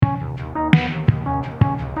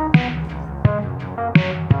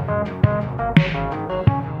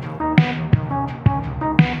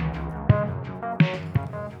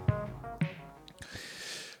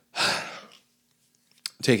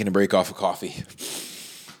taking a break off of coffee.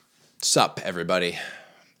 Sup, everybody?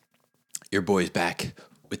 Your boy's back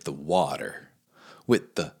with the water,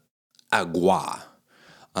 with the agua.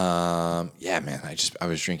 Yeah, man. I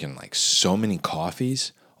was drinking like so many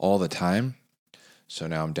coffees all the time, so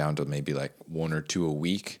now I'm down to maybe like one or two a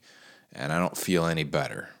week, and I don't feel any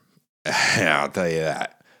better. I'll tell you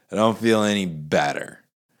that. I don't feel any better.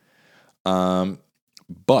 But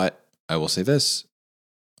I will say this: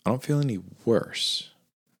 I don't feel any worse.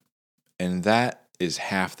 And that is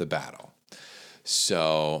half the battle.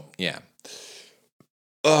 So, yeah.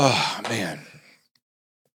 Oh, man.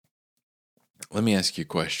 Let me ask you a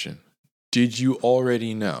question. Did you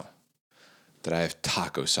already know that I have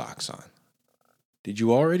taco socks on? Did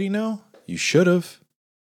you already know? You should have.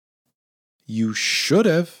 You should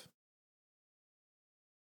have.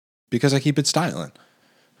 Because I keep it styling.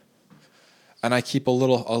 And I keep a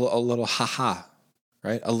little ha-ha,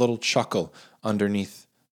 right? A little chuckle underneath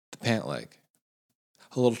the pant leg.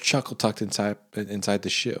 A little chuckle tucked inside the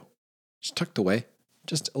shoe. Just tucked away.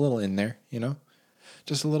 Just a little in there, you know?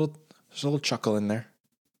 Just a little chuckle in there.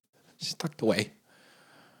 Just tucked away.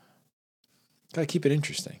 Gotta keep it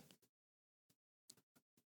interesting.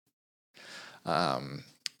 Man,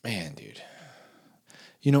 dude.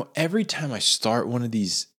 You know, every time I start one of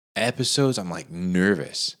these episodes, I'm like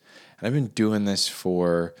nervous. And I've been doing this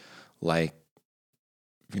for like,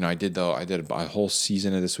 you know, I did a whole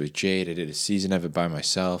season of this with Jade. I did a season of it by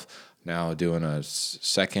myself. Now doing a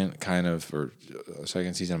second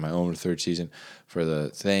season of my own, or third season for the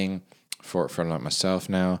thing for myself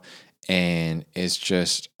now. And it's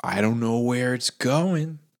just, I don't know where it's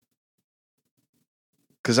going.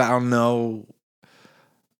 Cause I don't know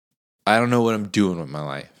what I'm doing with my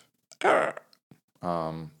life. I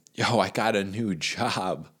got a new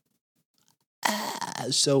job.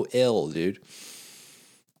 So ill, dude.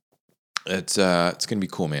 It's gonna be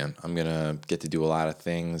cool, man. I'm gonna get to do a lot of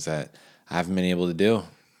things that I haven't been able to do,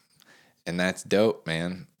 and that's dope,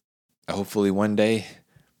 man. Hopefully one day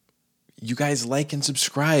you guys like and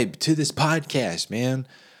subscribe to this podcast, man.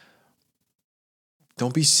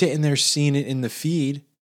 Don't be sitting there seeing it in the feed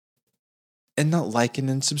and not liking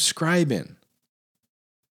and subscribing.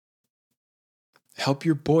 Help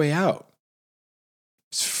your boy out.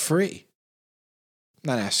 It's free.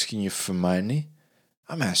 I'm not asking you for money.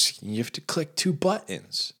 I'm asking you to click 2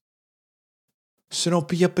 buttons. So don't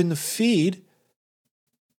be up in the feed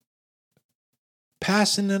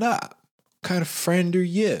passing it up. What kind of friend are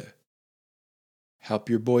you? Help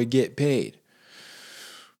your boy get paid.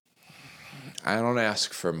 I don't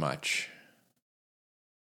ask for much.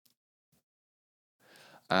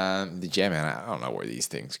 The gym, man, I don't know where these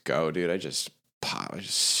things go, dude. I just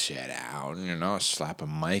sit down, you know, slap a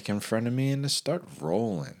mic in front of me and just start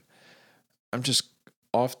rolling. I'm just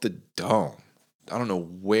off the dome. I don't know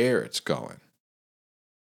where it's going.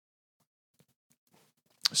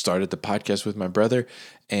 Started the podcast with my brother,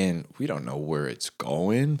 and we don't know where it's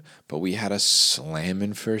going, but we had a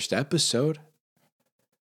slamming first episode.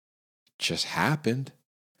 Just happened.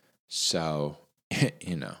 So,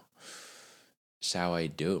 you know, it's how I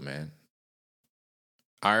do it, man.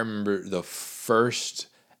 I remember the first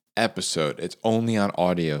episode. It's only on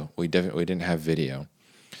audio. We didn't have video.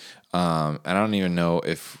 And I don't even know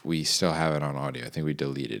if we still have it on audio. I think we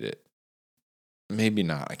deleted it. Maybe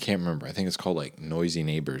not. I can't remember. I think it's called like Noisy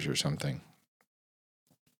Neighbors or something.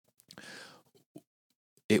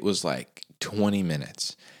 It was like 20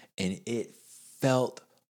 minutes. And it felt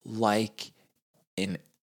like an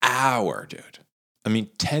hour, dude. I mean,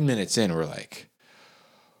 10 minutes in, we're like,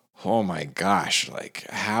 oh my gosh, like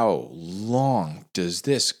how long does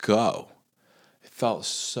this go? It felt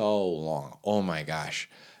so long. Oh my gosh.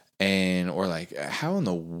 And we're like, how in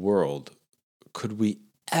the world could we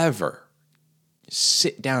ever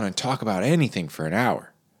sit down and talk about anything for an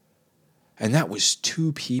hour? And that was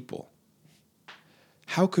 2 people.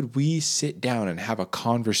 How could we sit down and have a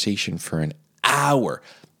conversation for an hour?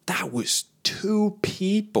 That was 2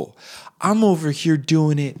 people. I'm over here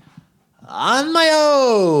doing it on my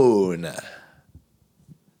own.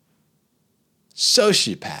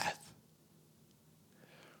 Sociopath.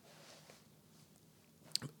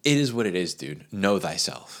 It is what it is, dude. Know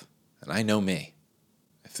thyself. And I know me.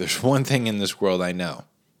 If there's one thing in this world I know,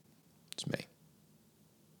 it's me.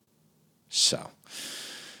 So,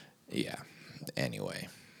 yeah. Anyway,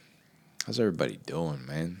 how's everybody doing,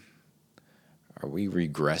 man? Are we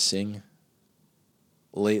regressing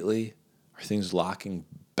lately? Are things locking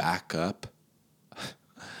back up?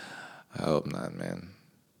 I hope not, man.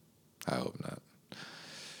 I hope not.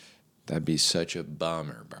 That'd be such a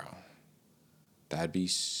bummer, bro. That'd be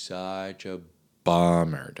such a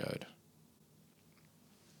bummer, dude.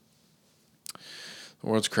 The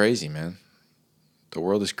world's crazy, man. The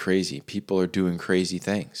world is crazy. People are doing crazy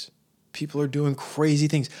things. People are doing crazy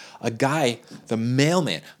things. A guy, the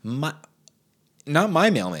mailman, not my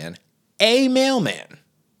mailman, a mailman,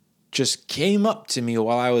 just came up to me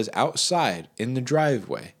while I was outside in the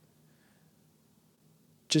driveway.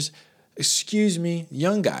 Just, excuse me,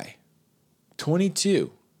 young guy,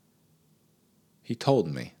 22. He told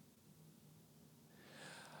me.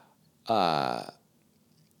 A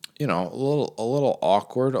little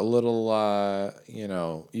awkward, a little,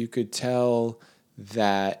 you could tell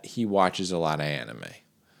that he watches a lot of anime,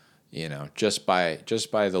 just by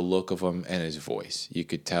the look of him and his voice. You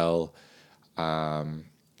could tell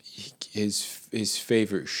his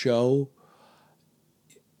favorite show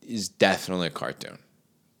is definitely a cartoon.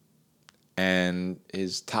 And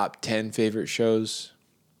his top 10 favorite shows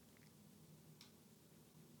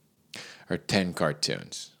are 10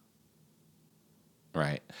 cartoons.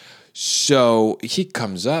 Right. So he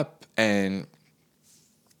comes up and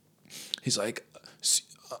he's like,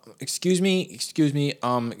 excuse me,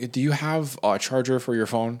 do you have a charger for your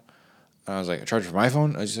phone? And I was like, a charger for my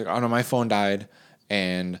phone? I was just like, oh no, my phone died.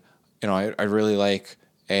 And, I really like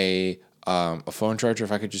a phone charger.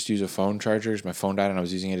 If I could just use a phone charger, my phone died and I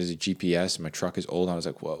was using it as a GPS and my truck is old. And I was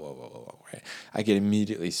like, whoa. Right? I could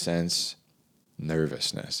immediately sense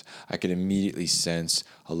nervousness. I could immediately sense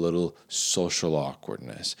a little social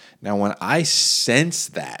awkwardness. Now, when I sense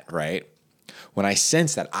that, right? When I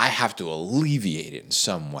sense that, I have to alleviate it in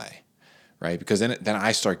some way, right? Because then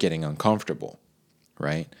I start getting uncomfortable,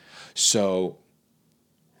 right? So,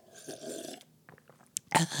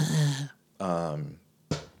 I'm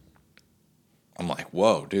like,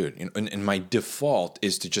 whoa, dude. And my default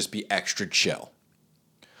is to just be extra chill.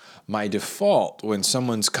 My default when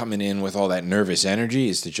someone's coming in with all that nervous energy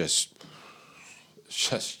is to just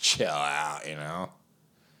chill out,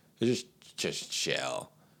 Just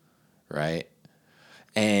chill, right?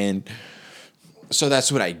 And so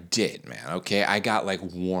that's what I did, man, okay? I got like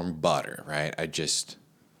warm butter, right? I just,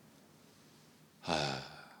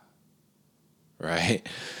 right?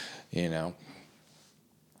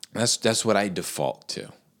 That's what I default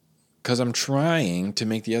to. Because I'm trying to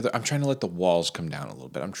let the walls come down a little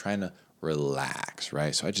bit. I'm trying to relax,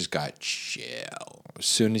 right? So I just got chill. As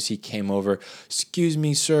soon as he came over, excuse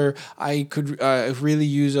me, sir, I could really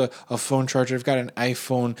use a phone charger. I've got an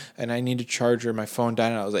iPhone and I need a charger. My phone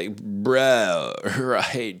died. And I was like, bro,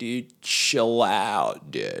 right, dude, chill out,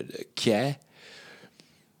 dude, okay?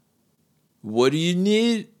 What do you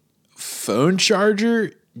need? Phone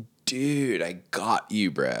charger? Dude, I got you,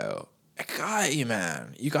 bro. I got you,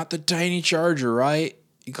 man. You got the tiny charger, right?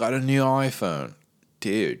 You got a new iPhone.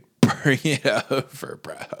 Dude, bring it over,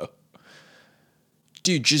 bro.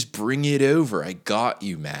 Dude, just bring it over. I got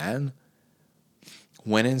you, man.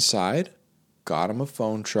 Went inside, got him a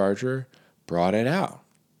phone charger, brought it out.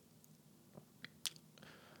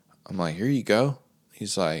 I'm like, here you go.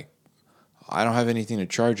 He's like, I don't have anything to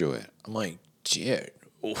charge it with. I'm like, dude,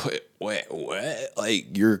 what?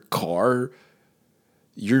 Like,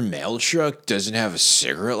 your mail truck doesn't have a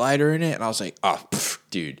cigarette lighter in it? And I was like, oh,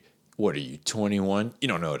 dude, what are you, 21? You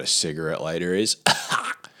don't know what a cigarette lighter is.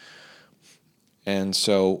 And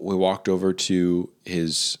so we walked over to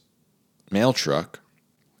his mail truck,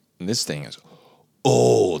 and this thing is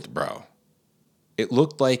old, bro. It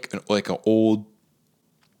looked like an old,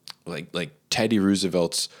 like Teddy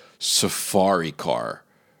Roosevelt's safari car,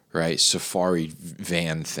 right? Safari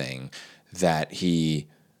van thing that he,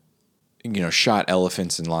 shot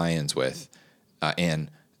elephants and lions with, and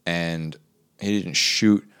he didn't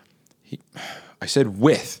shoot. I said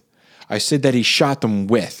with. I said that he shot them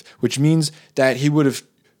with, which means that he would have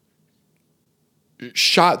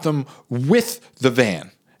shot them with the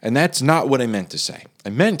van. And that's not what I meant to say. I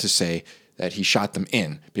meant to say that he shot them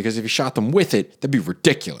in, because if he shot them with it, that'd be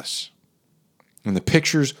ridiculous. And the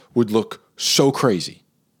pictures would look so crazy.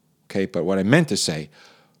 Okay, but what I meant to say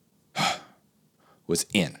was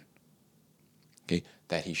in. Okay,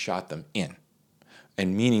 that he shot them in.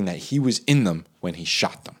 And meaning that he was in them when he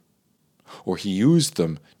shot them. Or he used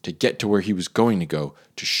them to get to where he was going to go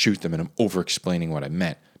to shoot them, and I'm over-explaining what I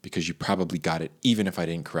meant, because you probably got it even if I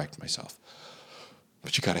didn't correct myself.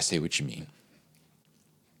 But you gotta say what you mean.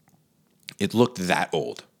 It looked that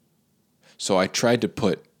old. So I tried to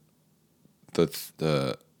put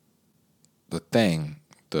the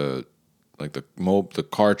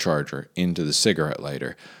car charger into the cigarette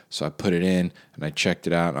lighter. So I put it in and I checked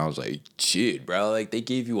it out, and I was like, dude, bro, like, they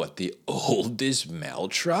gave you what, the oldest mail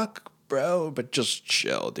truck, bro? But just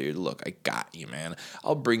chill, dude. Look, I got you, man.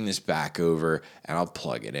 I'll bring this back over and I'll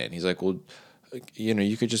plug it in. He's like, well,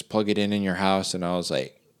 you could just plug it in your house. And I was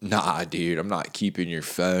like, Nah, dude, I'm not keeping your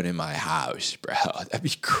phone in my house, bro. That'd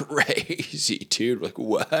be crazy, dude. Like,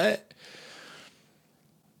 what?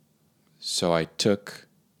 So I took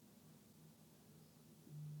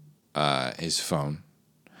his phone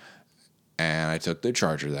and I took the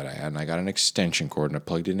charger that I had and I got an extension cord and I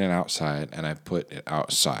plugged it in outside and I put it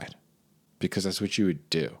outside because that's what you would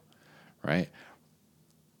do, right?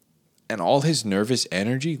 And all his nervous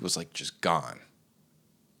energy was like just gone.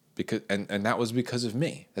 Because and that was because of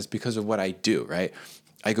me. That's because of what I do, right?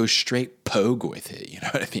 I go straight pogue with it, you know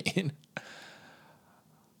what I mean?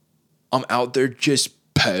 I'm out there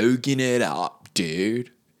just poguing it up,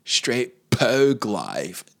 dude. Straight pogue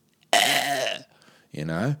life. You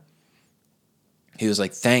know? He was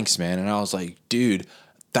like, thanks, man. And I was like, dude,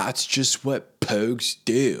 that's just what pogues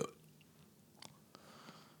do.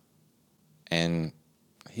 And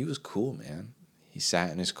he was cool, man. He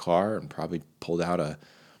sat in his car and probably pulled out an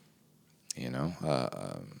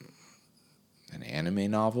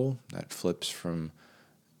anime novel that flips from,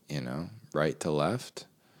 right to left,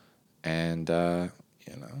 and,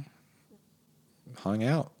 hung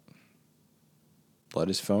out, let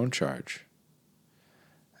his phone charge.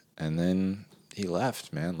 And then he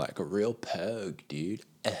left, man, like a real pogue, dude.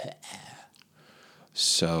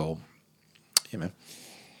 So, yeah, man.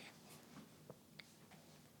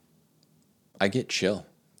 I get chill.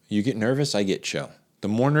 You get nervous, I get chill. The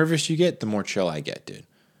more nervous you get, the more chill I get, dude.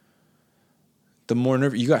 The more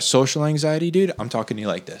nervous you got social anxiety, dude, I'm talking to you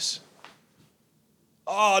like this.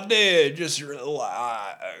 Oh, dude, just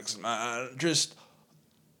relax, man. Just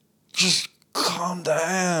calm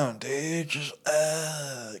down, dude. Just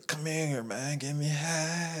come here, man. Give me a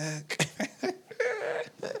hack.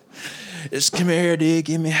 Just come here, dude.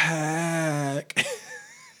 Give me a hack.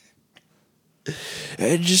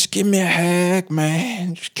 Just give me a hack,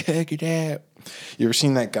 man. Just cook it out. You ever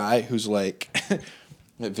seen that guy who's like,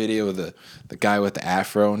 that video of the guy with the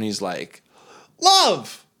afro, and he's like,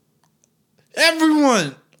 love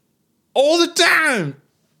everyone all the time.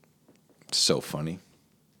 So funny.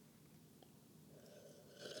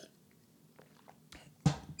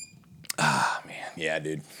 Ah, man. Yeah,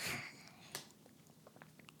 dude.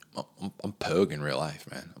 I'm pogue in real life,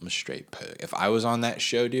 man. I'm a straight pogue. If I was on that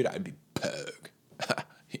show, dude, I'd be pogue.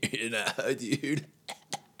 You know, dude.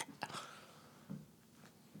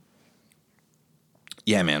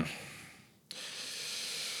 Yeah, man.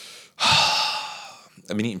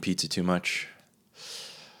 I've been eating pizza too much.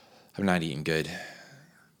 I'm not eating good.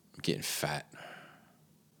 I'm getting fat.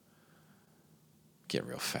 Getting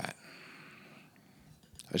real fat.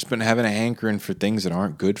 I've just been having a hankering for things that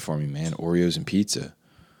aren't good for me, man. Oreos and pizza.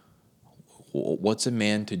 What's a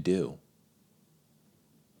man to do?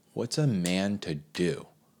 What's a man to do?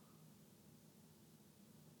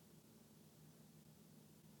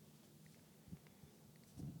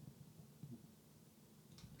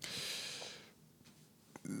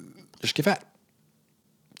 Just get fat.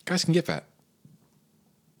 Guys can get fat.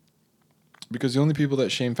 Because the only people that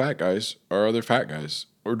shame fat guys are other fat guys.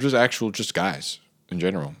 Or just guys in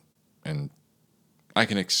general. And I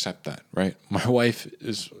can accept that, right? My wife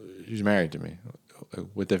she's married to me.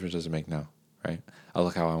 What difference does it make now, right? I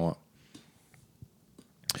look how I want.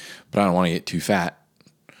 But I don't want to get too fat.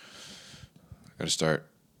 I got to start,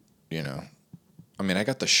 I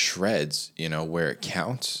got the shreds, where it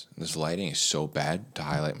counts. This lighting is so bad to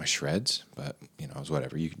highlight my shreds, but it's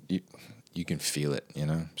whatever. You can feel it,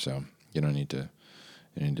 so you don't need to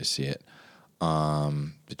see it.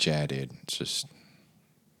 But yeah, dude, it's just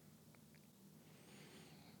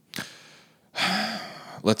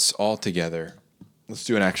let's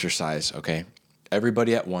do an exercise, okay?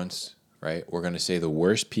 Everybody at once, right? We're gonna say the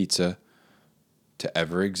worst pizza to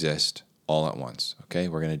ever exist all at once, okay?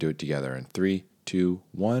 We're gonna do it together in 3, 2,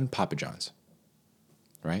 1. Papa John's,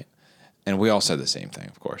 right? And we all said the same thing,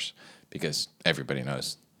 of course, because everybody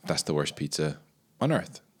knows that's the worst pizza on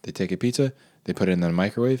earth. They take a pizza, they put it in the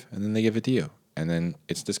microwave, and then they give it to you. And then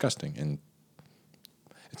it's disgusting. And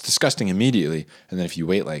it's disgusting immediately. And then if you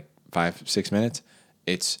wait like 5-6 minutes,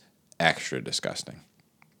 it's extra disgusting.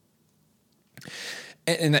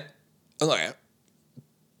 And look,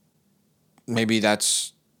 maybe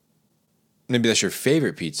that's your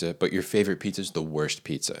favorite pizza, but your favorite pizza is the worst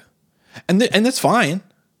pizza. And that's fine.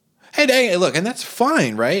 Hey, look, and that's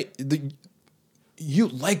fine, right? You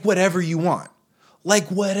like whatever you want. Like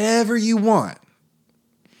whatever you want.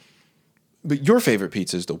 But your favorite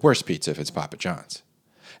pizza is the worst pizza if it's Papa John's.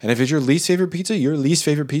 And if it's your least favorite pizza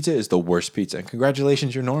is the worst pizza. And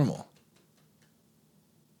congratulations, you're normal.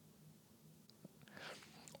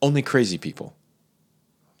 Only crazy people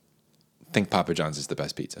think Papa John's is the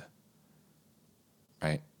best pizza.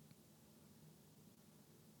 Right?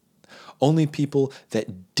 Only people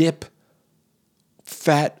that dip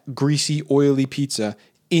fat, greasy, oily pizza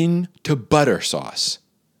into butter sauce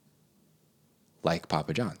like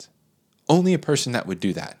Papa John's. Only a person that would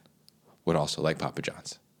do that would also like Papa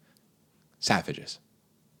John's. Savages.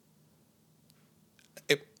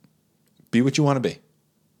 Be what you want to be.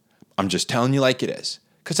 I'm just telling you like it is,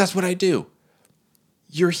 because that's what I do.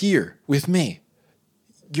 You're here with me.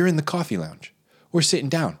 You're in the coffee lounge. We're sitting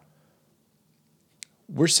down.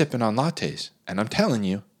 We're sipping on lattes, and I'm telling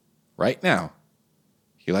you right now,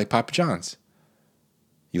 you like Papa John's.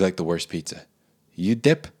 You like the worst pizza. You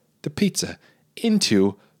dip the pizza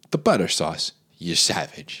into the butter sauce. You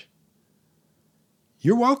savage.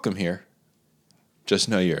 You're welcome here. Just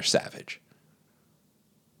know you're a savage.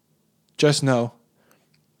 Just know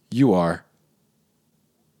you are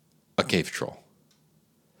a cave troll.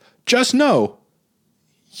 Just know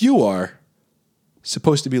you are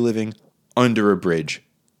supposed to be living under a bridge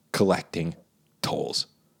collecting tolls.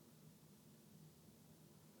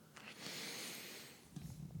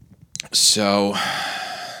 So,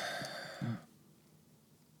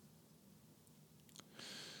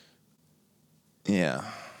 yeah.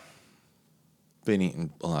 Been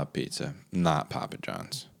eating a lot of pizza, not Papa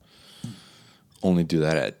John's. Only do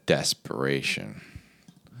that at desperation.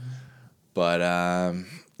 But,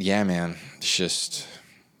 yeah, man, it's just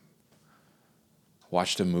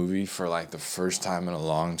watched a movie for like the first time in a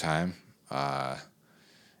long time, and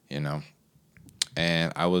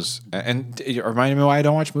it reminded me why I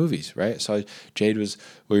don't watch movies, right? So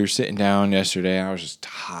we were sitting down yesterday, and I was just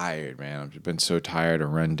tired, man. I've been so tired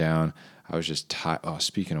and run down. I was just tired. Oh,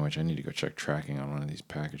 speaking of which, I need to go check tracking on one of these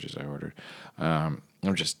packages I ordered.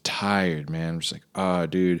 I'm just tired, man. I'm just like, oh,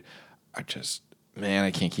 dude, I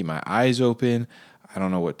can't keep my eyes open. I don't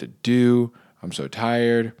know what to do. I'm so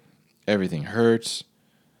tired. Everything hurts.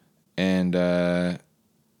 And I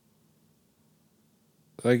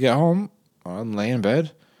get home. I'm laying in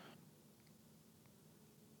bed.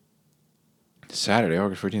 Saturday,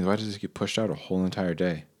 August 14th. Why does this get pushed out a whole entire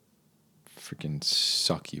day? Freaking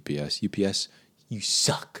suck, UPS. UPS, you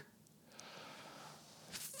suck.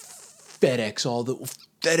 FedEx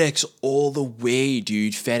all the way,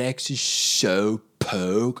 dude. FedEx is so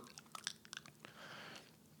poke.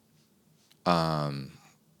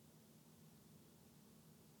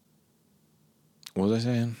 What was I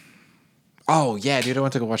saying? Oh yeah, dude, I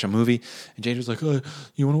went to go watch a movie, and Jade was like, "Oh,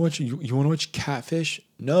 you want to watch Catfish?"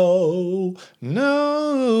 No,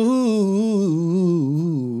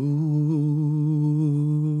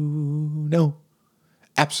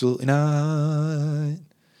 absolutely not.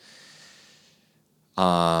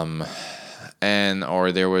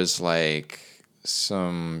 Or there was like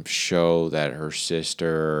some show that her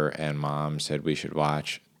sister and mom said we should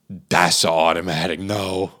watch. That's an automatic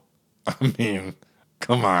no. I mean,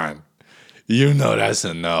 come on. You know that's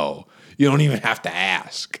a no. You don't even have to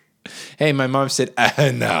ask. Hey, my mom said,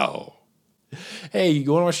 no. Hey,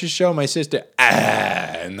 you want to watch this show? My sister,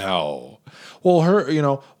 no. Well,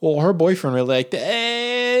 her boyfriend really liked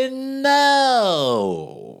it.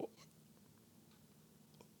 No.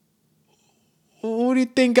 Who do you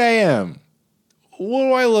think I am? What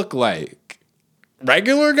do I look like?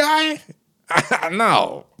 Regular guy?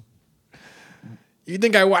 No. You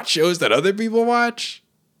think I watch shows that other people watch?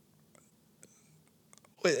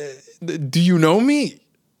 Do you know me?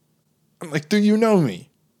 I'm like, do you know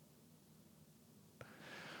me?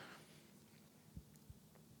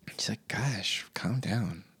 She's like, gosh, calm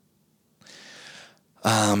down.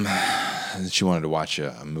 She wanted to watch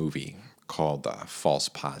a movie called False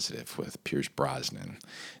Positive with Pierce Brosnan.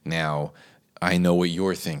 Now, I know what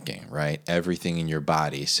you're thinking, right? Everything in your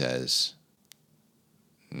body says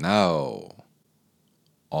no.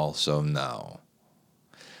 Also no.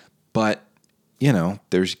 But,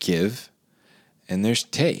 there's give and there's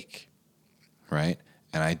take, right?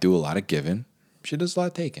 And I do a lot of giving. She does a lot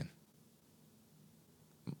of taking.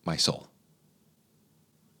 My soul.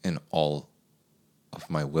 And all of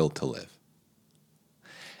my will to live.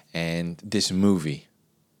 And this movie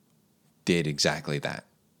did exactly that.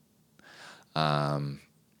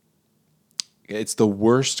 It's the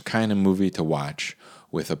worst kind of movie to watch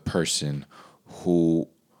with the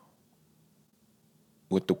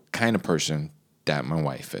kind of person that my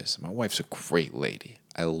wife is. My wife's a great lady.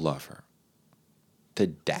 I love her to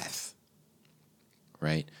death,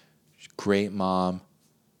 right? Great mom,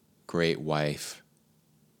 great wife.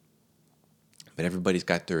 But everybody's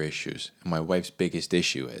got their issues. And my wife's biggest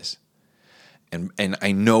issue is, and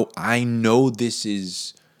I know this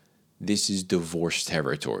is divorce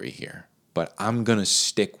territory here, but I'm going to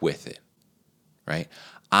stick with it, right?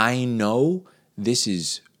 I know this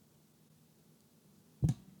is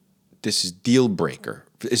this is deal breaker.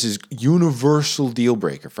 This is universal deal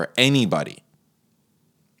breaker for anybody.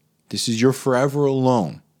 This is your forever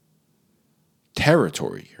alone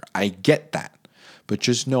territory here. I get that. But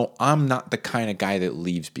just know I'm not the kind of guy that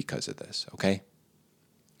leaves because of this, okay?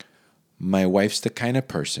 My wife's the kind of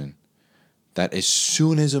person that as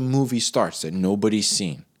soon as a movie starts that nobody's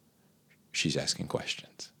seen, she's asking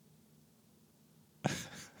questions. As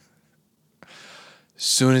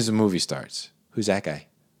soon as the movie starts, who's that guy?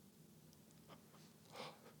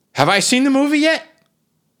 Have I seen the movie yet?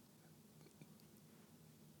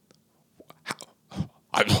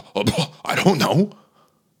 I don't know.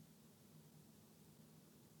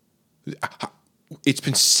 It's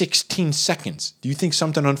been 16 seconds. Do you think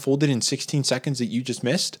something unfolded in 16 seconds that you just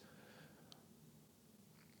missed?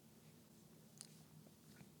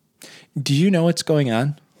 Do you know what's going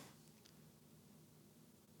on?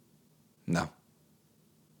 No.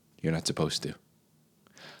 You're not supposed to.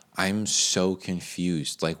 I'm so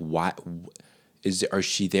confused. Like, why? Are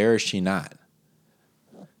she there or is she not?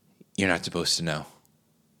 You're not supposed to know.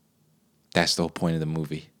 That's the whole point of the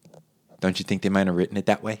movie. Don't you think they might have written it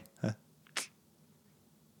that way? Huh?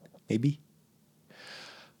 Maybe.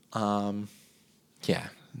 Yeah.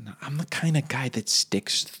 I'm the kind of guy that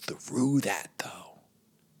sticks through that, though,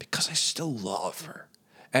 because I still love her.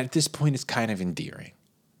 At this point, it's kind of endearing.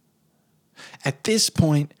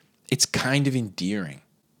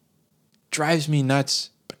 Drives me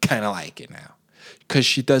nuts, but kind of like it now. Because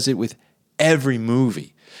she does it with every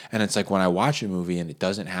movie. And it's like when I watch a movie and it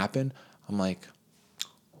doesn't happen, I'm like,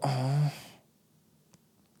 oh.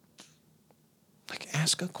 Like,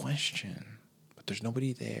 ask a question, but there's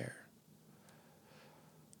nobody there.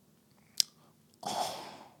 Oh.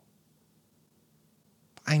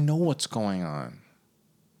 I know what's going on.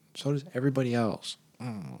 So does everybody else.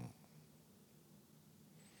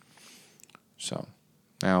 So,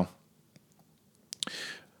 now,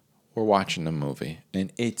 we're watching the movie,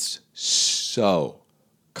 and it's so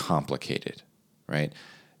complicated, right?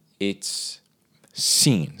 It's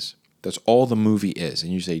scenes. That's all the movie is.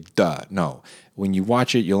 And you say, duh, no. When you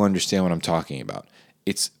watch it, you'll understand what I'm talking about.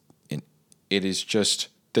 It is just,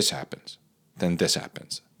 this happens, then this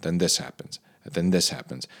happens, then this happens, and then this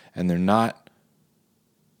happens. And they're not,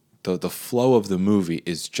 the flow of the movie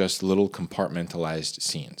is just little compartmentalized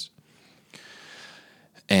scenes.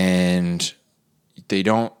 And they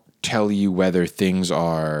don't tell you whether things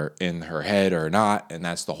are in her head or not, and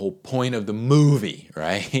that's the whole point of the movie,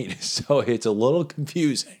 right? So it's a little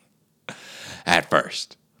confusing at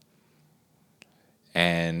first.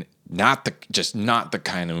 And not the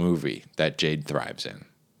kind of movie that Jade thrives in.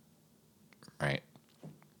 Right?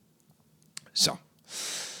 So,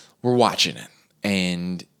 we're watching it,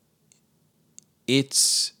 and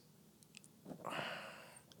it's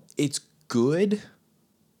good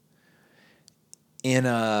in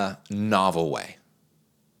a novel way.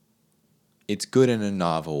 It's good in a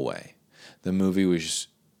novel way. The movie was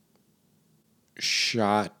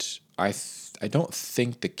shot, I don't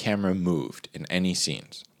think the camera moved in any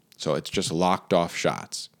scenes. So it's just locked off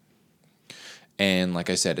shots. And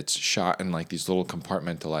like I said, it's shot in like these little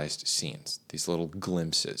compartmentalized scenes, these little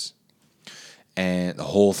glimpses. And the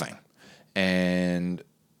whole thing. And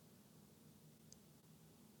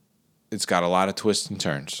it's got a lot of twists and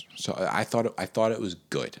turns. So I thought it was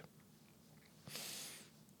good.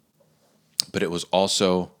 But it was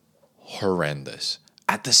also horrendous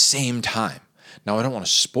at the same time. Now, I don't want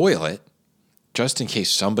to spoil it, just in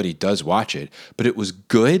case somebody does watch it, but it was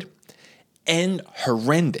good and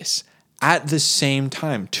horrendous at the same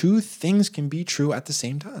time. Two things can be true at the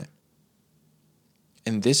same time.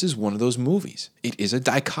 And this is one of those movies. It is a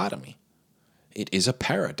dichotomy. It is a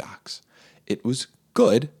paradox. It was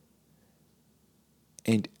good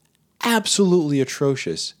and absolutely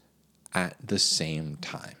atrocious at the same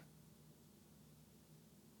time.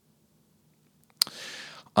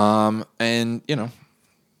 And, you know,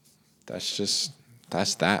 that's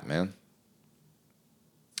that, man.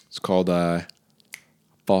 It's called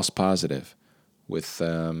False Positive with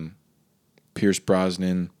Pierce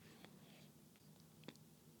Brosnan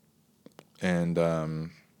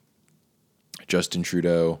and Justin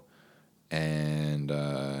Trudeau and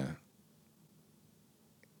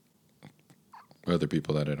other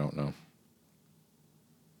people that I don't know.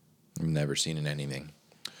 I've never seen in anything.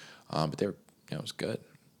 But it was good.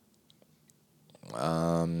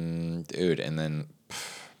 Dude, and then,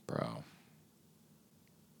 bro.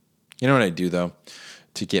 You know what I do, though,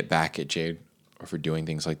 to get back at Jade or for doing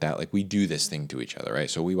things like that? Like, we do this thing to each other, right?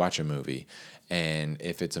 So we watch a movie, and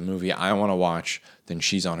if it's a movie I want to watch, then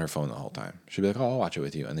she's on her phone the whole time. She'll be like, oh, I'll watch it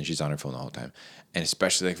with you, and then she's on her phone the whole time. And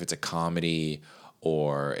especially like if it's a comedy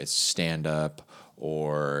or it's stand up,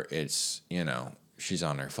 or it's, she's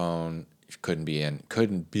on her phone,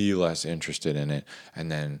 couldn't be less interested in it,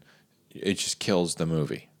 and then it just kills the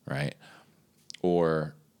movie, right?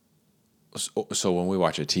 Or so when we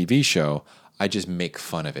watch a TV show, I just make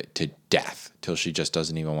fun of it to death till she just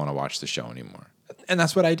doesn't even want to watch the show anymore. And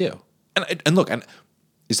that's what I do. And look, and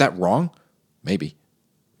is that wrong? Maybe.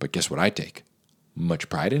 But guess what I take? Much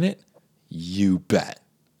pride in it? You bet.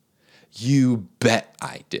 You bet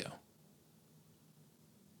I do.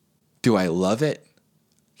 Do I love it?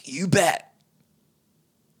 You bet.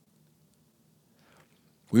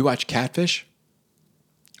 We watch Catfish.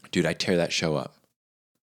 Dude, I tear that show up.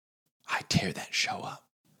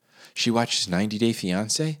 She watches 90 Day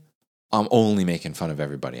Fiancé. I'm only making fun of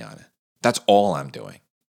everybody on it. That's all I'm doing.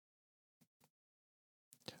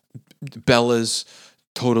 Bella's,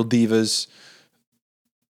 Total Divas.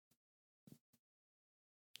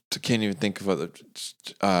 Can't even think of other.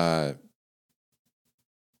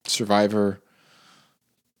 Survivor.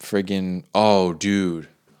 Friggin'. Oh, dude.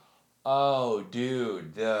 The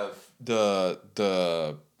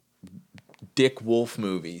Dick Wolf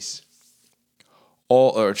movies.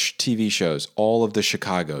 Or TV shows. All of the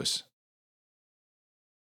Chicagos.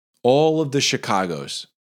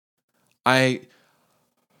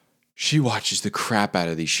 She watches the crap out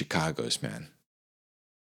of these Chicagos, man.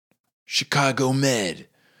 Chicago Med,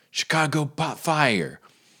 Chicago Pot Fire,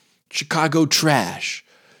 Chicago Trash,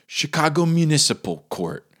 Chicago Municipal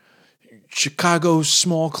Court, Chicago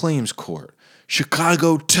Small Claims Court,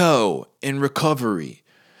 Chicago Tow and Recovery,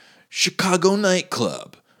 Chicago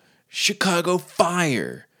Nightclub, Chicago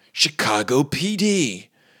Fire, Chicago PD,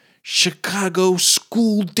 Chicago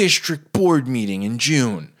School District Board Meeting in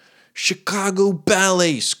June, Chicago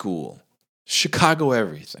Ballet School, Chicago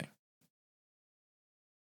everything.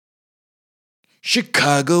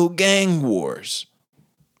 Chicago Gang Wars,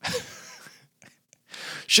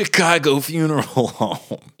 Chicago Funeral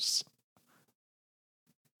Homes,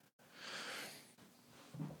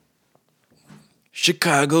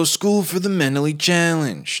 Chicago School for the Mentally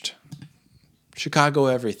Challenged, Chicago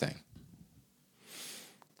everything.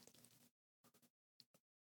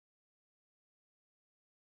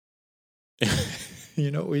 You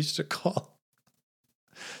know what we used to call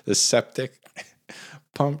the septic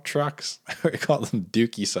pump trucks? We call them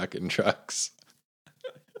dookie sucking trucks.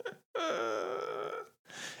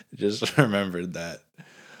 Just remembered that.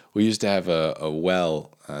 We used to have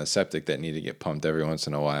a septic that needed to get pumped every once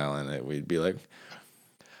in a while, and we'd be like,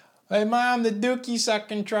 "Hey, Mom, the dookie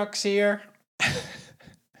sucking truck's here.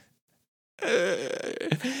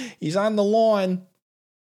 He's on the lawn."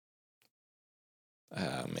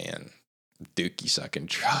 Oh, man. Dookie sucking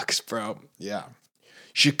trucks, bro. Yeah.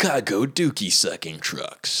 Chicago dookie sucking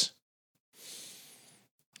trucks.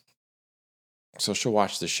 So she'll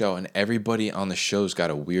watch the show, and everybody on the show's got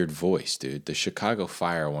a weird voice, dude. The Chicago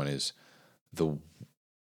Fire one is it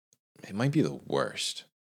might be the worst.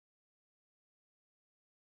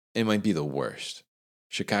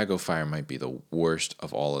 Chicago Fire might be the worst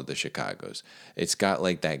of all of the Chicagos. It's got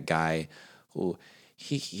like that guy who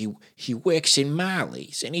he works in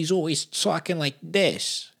Marley's, and he's always talking like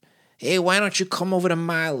this. "Hey, why don't you come over to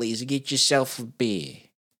Marley's and get yourself a beer?"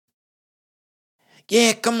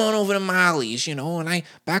 "Yeah, come on over to Marley's, and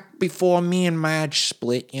back before me and Madge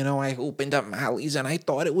split, I opened up Marley's, and I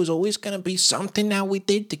thought it was always going to be something that we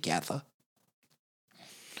did together."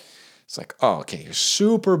 It's like, oh, okay, you're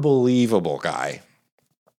super believable guy.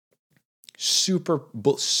 Super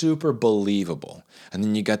believable. And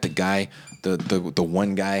then you got the guy, the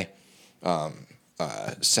one guy,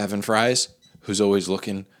 Seven Fries, who's always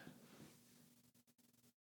looking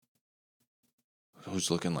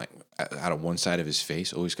like out of one side of his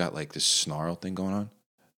face, always got like this snarl thing going on.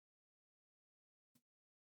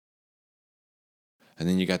 And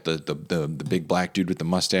then you got the big black dude with the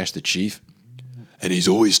mustache, the chief, and he's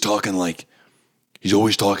always talking like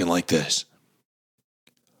this.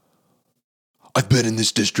 "I've been in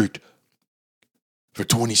this district for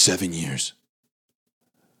 27 years.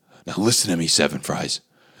 Now listen to me, Seven Fries.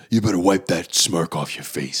 You better wipe that smirk off your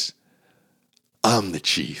face. I'm the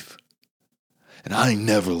chief, and I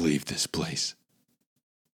never leave this place.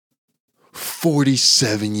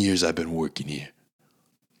 47 years I've been working here.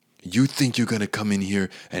 You think you're gonna come in here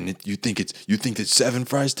and you think it's Seven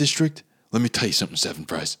Fries district? Let me tell you something, Seven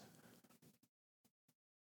Fries."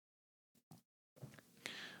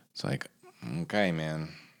 It's like, okay,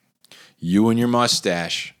 man. You and your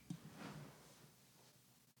mustache.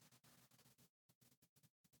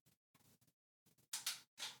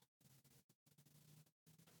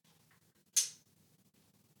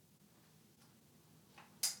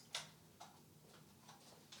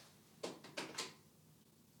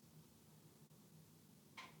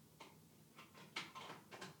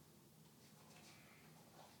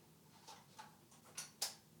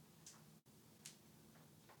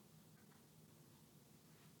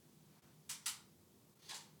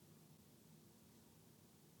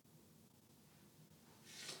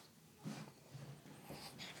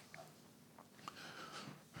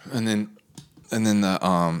 And then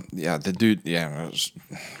the dude, yeah, it was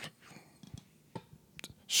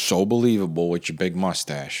so believable with your big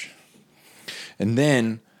mustache. And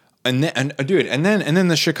then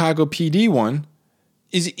the Chicago PD one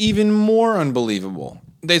is even more unbelievable.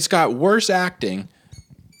 It's got worse acting,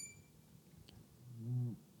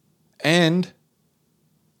 and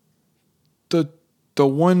the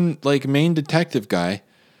one like main detective guy,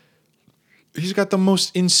 he's got the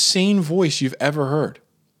most insane voice you've ever heard.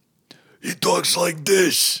 He talks like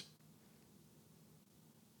this.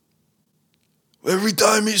 Every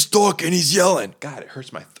time he's talking, he's yelling. God, it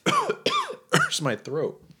hurts my hurts my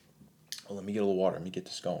throat. Oh, let me get a little water. Let me get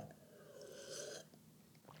this going.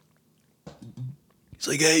 It's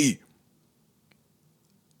like, hey,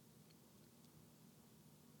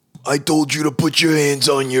 I told you to put your hands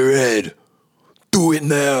on your head. Do it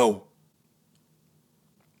now.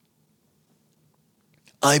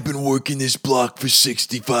 I've been working this block for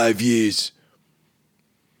 65 years.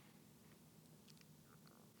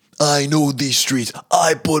 I know these streets.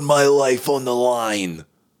 I put my life on the line.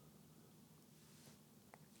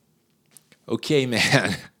 Okay,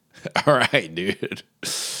 man. All right, dude.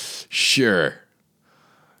 Sure.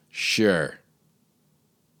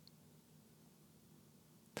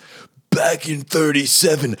 Back in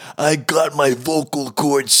 37, I got my vocal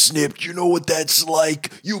cords snipped. You know what that's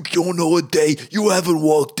like? You don't know a day. You haven't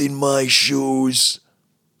walked in my shoes.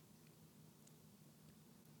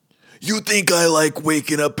 You think I like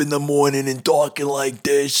waking up in the morning and talking like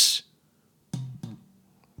this?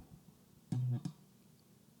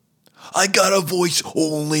 I got a voice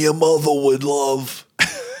only a mother would love.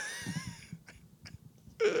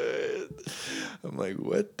 I'm like,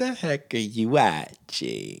 what the heck are you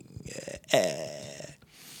watching?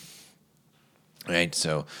 Right,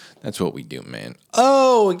 so that's what we do, man.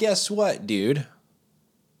 Oh, guess what, dude?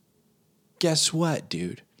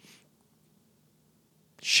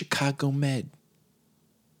 Chicago Med.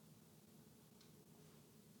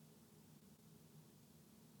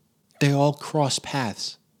 They all cross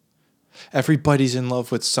paths. Everybody's in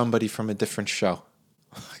love with somebody from a different show.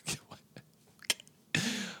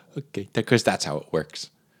 Okay, because that's how it works.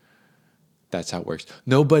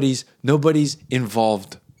 Nobody's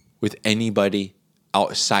involved with anybody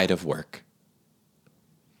outside of work.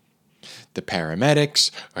 The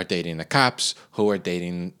paramedics are dating the cops, who are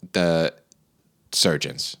dating the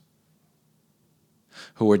surgeons,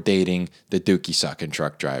 who are dating the dookie sucking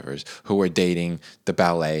truck drivers, who are dating the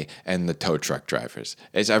ballet and the tow truck drivers.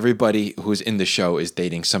 It's everybody who's in the show is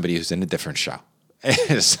dating somebody who's in a different show.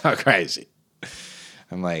 It's so crazy.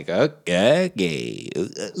 I'm like, okay.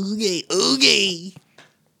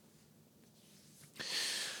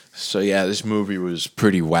 So yeah, this movie was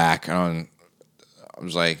pretty whack. I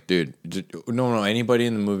was like, dude, no, anybody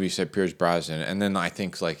in the movie said Pierce Brosnan, and then I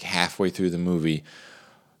think like halfway through the movie,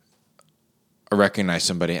 I recognized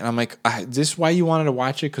somebody, and I'm like, is this why you wanted to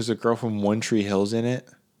watch it? Because the girl from One Tree Hill's in it?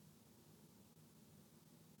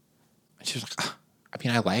 And she was like, I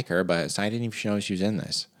mean, I like her, but I didn't even know she was in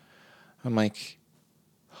this. I'm like,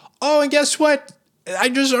 oh, and guess what?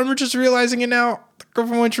 I'm just realizing it now. The girl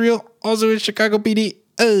from One Tree Hill also in Chicago PD.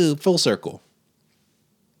 Oh, full circle.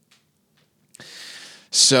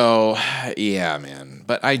 So, yeah, man.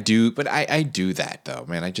 But I do that, though,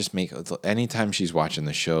 man. I just anytime she's watching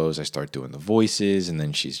the shows, I start doing the voices, and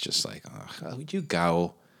then she's just like, oh, would you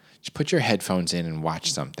go? Just put your headphones in and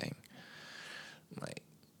watch something. I'm like,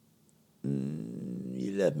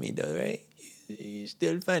 you love me, though, right? You're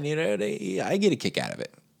still funny, right? I get a kick out of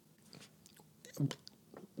it.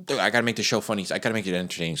 Dude, I got to make the show funny. I got to make it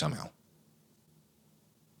entertaining somehow.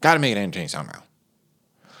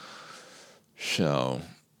 So,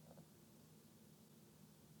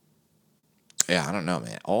 yeah, I don't know,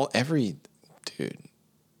 man. Dude,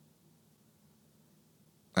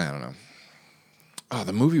 I don't know. Oh,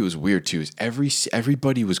 the movie was weird too.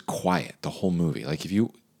 Everybody was quiet the whole movie. Like if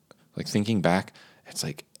you, like thinking back, it's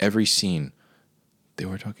like every scene, they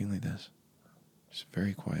were talking like this, just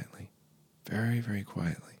very quietly, very, very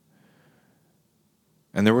quietly,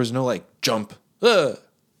 and there was no like jump. That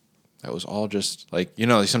was all just like,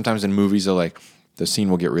 like sometimes in movies they'll like the scene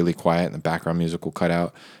will get really quiet and the background music will cut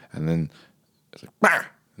out, and then it's like, bah!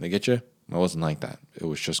 And they get you. It wasn't like that. It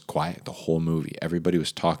was just quiet the whole movie. Everybody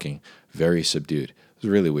was talking very subdued. It was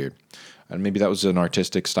really weird. And maybe that was an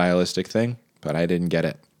artistic, stylistic thing, but I didn't get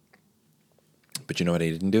it. But you know what I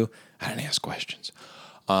didn't do? I didn't ask questions.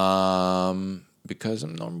 Because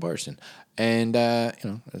I'm a normal person. And,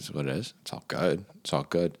 that's what it is. It's all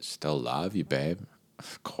good. Still love you, babe.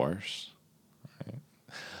 Of course. Right.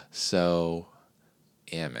 So,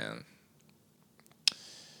 yeah, man.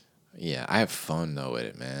 Yeah, I have fun though with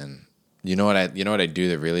it, man. You know what I do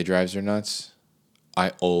that really drives her nuts?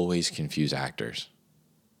 I always confuse actors.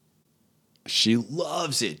 She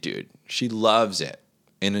loves it, dude. She loves it.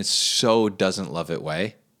 In a so doesn't love it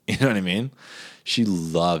way. You know what I mean? She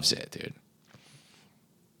loves it, dude.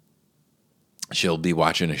 She'll be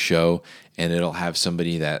watching a show and it'll have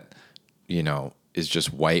somebody that, is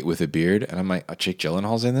just white with a beard. And I'm like, oh, Jake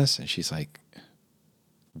Gyllenhaal's in this? And she's like,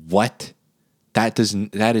 what? That is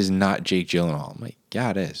not Jake Gyllenhaal. I'm like,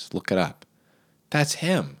 yeah, it is. Look it up. That's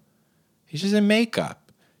him. He's just in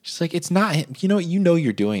makeup. She's like, it's not him. You know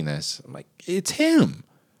you're doing this. I'm like, it's him.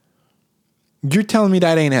 You're telling me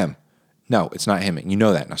that ain't him. No, it's not him. You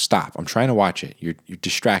know that. Now stop. I'm trying to watch it. You're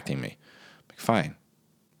distracting me. I'm like,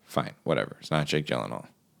 fine, whatever. It's not Jake Gyllenhaal.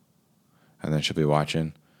 And then she'll be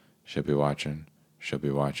watching.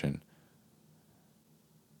 And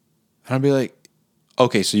I'll be like,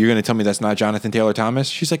 okay, so you're going to tell me that's not Jonathan Taylor Thomas?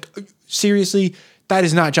 She's like, seriously? That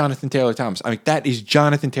is not Jonathan Taylor Thomas. I'm like, that is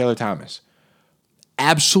Jonathan Taylor Thomas.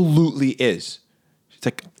 Absolutely is. She's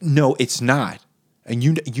like, no, it's not. And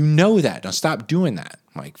you know that. Now stop doing that.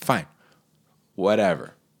 I'm like, fine.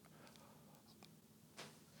 Whatever.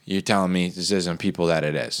 You're telling me this isn't people that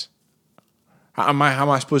it is. How am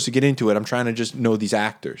I supposed to get into it? I'm trying to just know these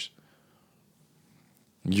actors.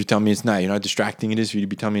 You tell me it's not. You know how distracting it is for you to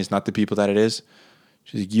be telling me it's not the people that it is?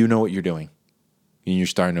 She's like, you know what you're doing. And you're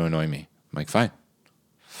starting to annoy me. I'm like, fine.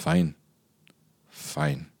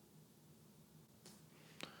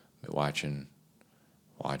 But watching.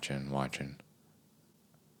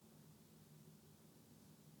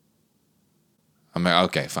 I'm like,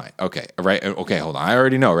 okay, fine. Okay, right. Okay, hold on. I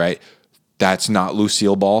already know, right? That's not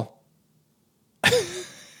Lucille Ball.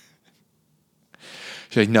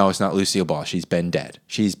 She's like, no, it's not Lucille Ball. She's been dead.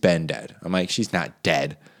 I'm like, she's not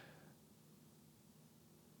dead.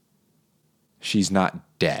 She's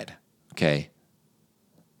not dead. Okay?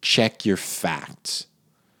 Check your facts.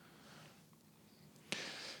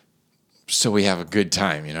 So we have a good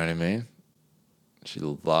time, you know what I mean? She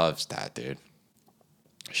loves that, dude.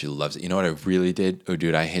 She loves it. You know what I really did? Oh,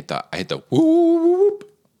 dude, I hit the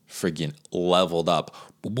whoop, friggin' leveled up.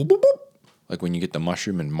 Boop, boop, boop, boop. Like when you get the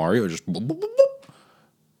mushroom in Mario, just boop, boop, boop, boop.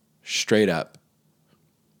 Straight up.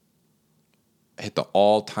 Hit the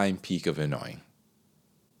all-time peak of annoying.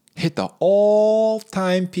 Hit the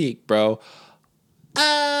all-time peak, bro.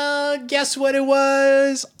 Guess what it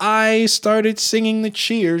was? I started singing the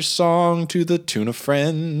Cheers song to the tune of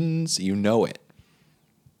Friends. You know it.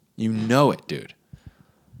 You know it, dude.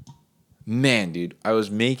 Man, dude, I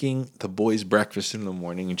was making the boys breakfast in the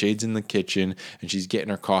morning, and Jade's in the kitchen, and she's getting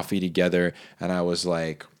her coffee together, and I was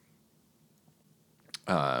like,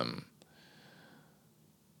 oh,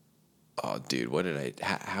 dude,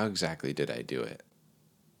 how exactly did I do it?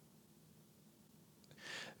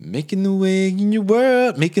 Making the way in your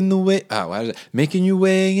world, making your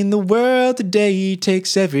way in the world today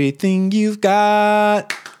takes everything you've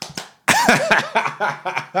got.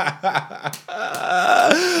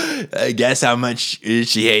 Guess how much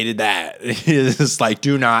she hated that. It's like,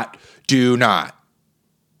 do not do that.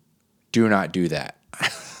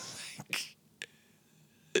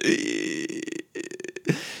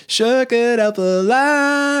 Shook it up a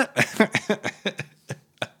lot.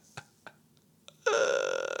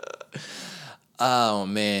 Oh,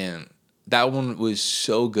 man. That one was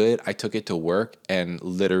so good. I took it to work and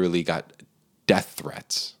literally got death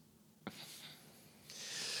threats.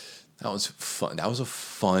 That was fun. That was a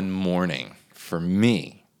fun morning for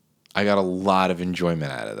me. I got a lot of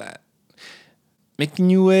enjoyment out of that. Making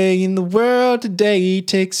your way in the world today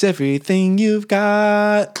takes everything you've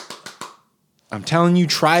got. I'm telling you,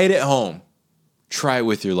 try it at home. Try it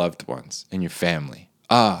with your loved ones and your family.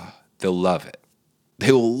 They'll love it.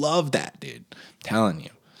 They will love that, dude. I'm telling you.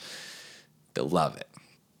 They'll love it.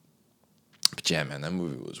 But yeah, man, that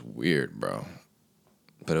movie was weird, bro.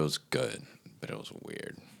 But it was good. But it was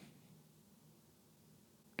weird.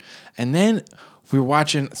 And then we were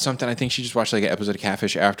watching something. I think she just watched like an episode of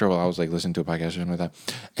Catfish after while I was like listening to a podcast or something like that.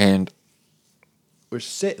 And we're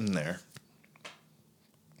sitting there.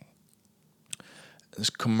 This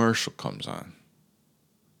commercial comes on.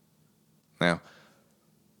 Now,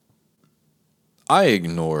 I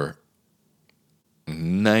ignore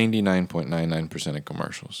 99.99% of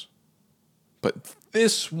commercials. But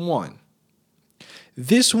this one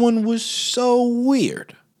was so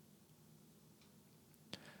weird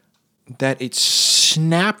that it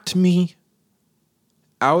snapped me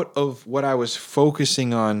out of what I was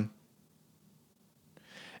focusing on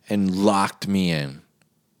and locked me in.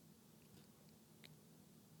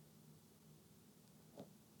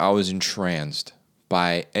 I was entranced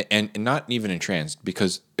by, and not even entranced,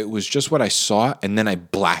 because it was just what I saw, and then I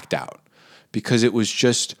blacked out because it was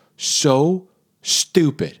just so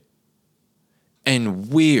stupid and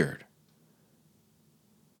weird.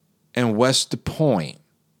 And what's the point?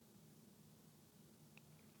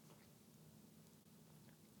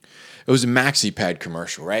 It was a maxi pad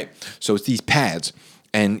commercial, right? So it's these pads,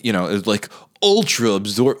 and it was like ultra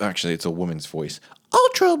absorbent. Actually, it's a woman's voice.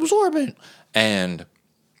 Ultra absorbent. And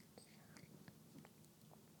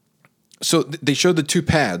so they showed the two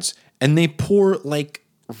pads, and they pour like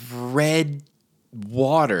red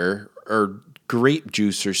water or grape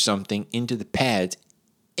juice or something into the pads.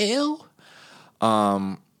 Ew.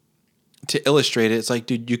 To illustrate it, it's like,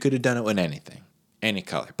 dude, you could have done it with anything, any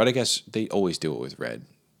color. But I guess they always do it with red.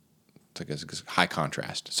 It's like it's high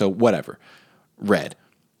contrast. So whatever, red.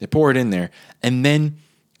 They pour it in there, and then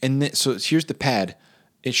so here's the pad.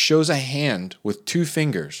 It shows a hand with two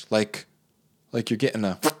fingers, like you're getting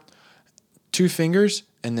a two fingers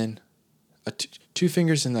and then two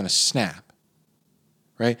fingers and then a snap,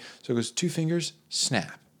 right? So it goes two fingers,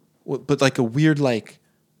 snap, but like a weird like,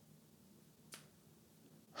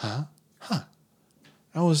 huh?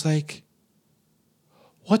 I was like,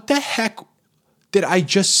 what the heck did I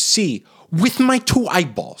just see with my two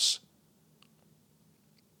eyeballs?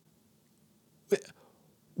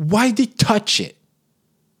 Why did touch it?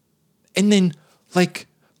 And then like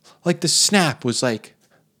the snap was like,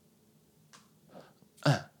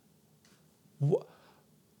 what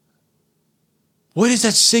is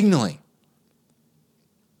that signaling?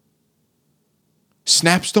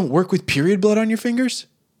 Snaps don't work with period blood on your fingers?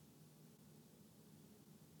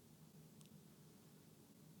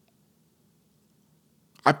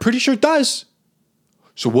 I'm pretty sure it does.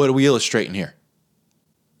 So what are we illustrating here?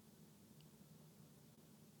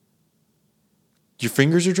 Your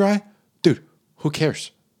fingers are dry? Dude, who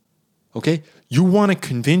cares? Okay? You want to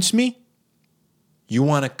convince me? You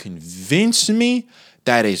want to convince me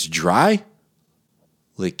that it's dry?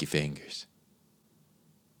 Lick your fingers.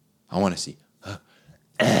 I want to see.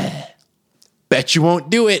 Bet you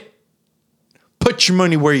won't do it. Put your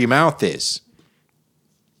money where your mouth is.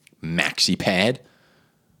 Maxi pad.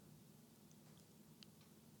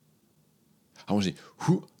 I want to see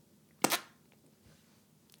who.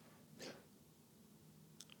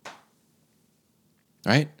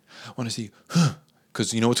 Right? I want to see,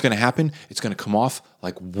 because you know what's going to happen? It's going to come off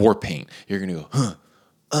like war paint. You're going to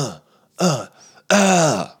go,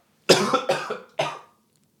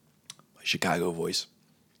 My Chicago voice.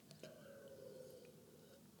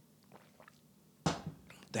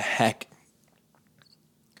 The heck?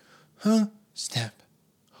 Snap.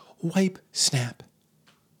 Wipe, snap.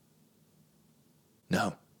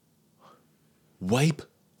 No. Wipe,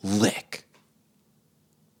 lick.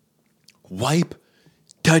 Wipe,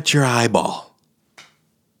 touch your eyeball.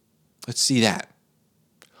 Let's see that.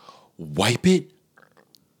 Wipe it,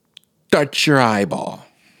 touch your eyeball.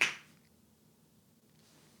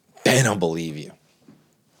 Then I'll believe you.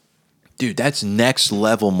 Dude, that's next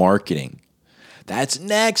level marketing. That's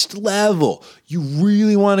next level. You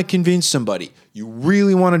really want to convince somebody. You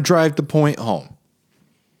really want to drive the point home.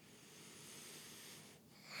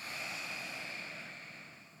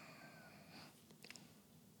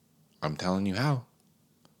 I'm telling you how.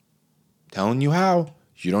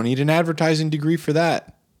 You don't need an advertising degree for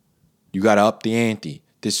that. You got to up the ante.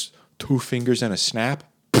 This 2 fingers and a snap.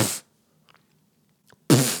 Pff.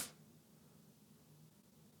 Pff.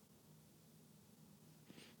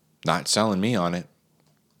 Not selling me on it.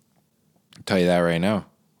 I'll tell you that right now.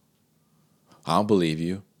 I'll believe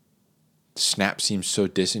you. Snap seems so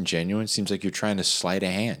disingenuous. Seems like you're trying to sleight a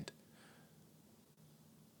hand.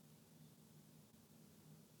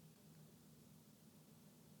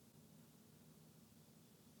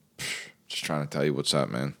 Just trying to tell you what's up,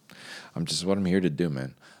 man. What I'm here to do,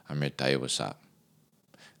 man. I'm here to tell you what's up.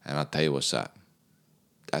 And I'll tell you what's up.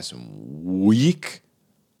 That's some weak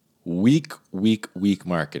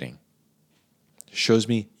marketing. Shows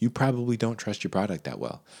me you probably don't trust your product that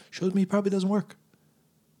well. Shows me it probably doesn't work.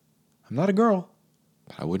 I'm not a girl,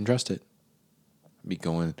 but I wouldn't trust it. I'd be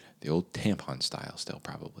going the old tampon style still,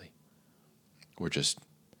 probably. Or just,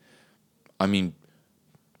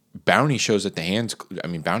 Bounty shows that the hands,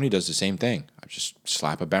 Bounty does the same thing. I just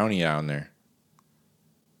slap a Bounty down there.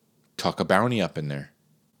 Tuck a Bounty up in there.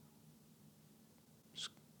 Just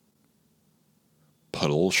put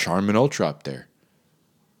a little Charmin Ultra up there.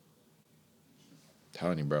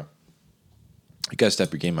 Telling you, bro. You gotta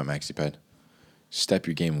step your game up, MaxiPad. Step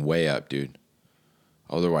your game way up, dude.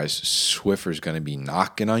 Otherwise, Swiffer's gonna be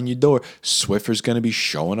knocking on your door. Swiffer's gonna be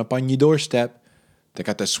showing up on your doorstep. They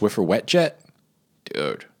got the Swiffer wet jet.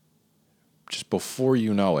 Dude. just before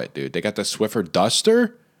you know it, dude. They got the Swiffer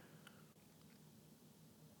Duster.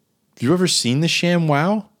 You ever seen the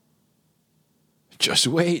ShamWow? Just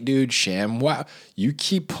wait, dude. ShamWow. You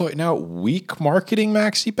keep putting out weak marketing,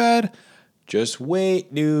 MaxiPad. Just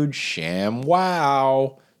wait, dude.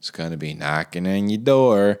 ShamWow. It's going to be knocking on your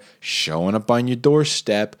door, showing up on your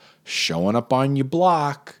doorstep, showing up on your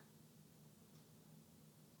block.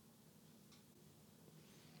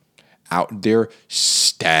 Out there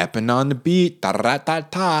stepping on the beat.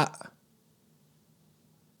 Ta-ra-ta-ta.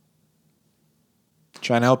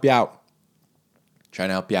 Trying to help you out.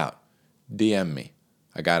 DM me.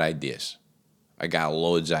 I got ideas. I got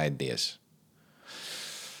loads of ideas.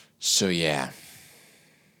 So yeah.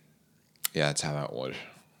 Yeah, that's how that was.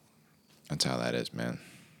 That's how that is, man.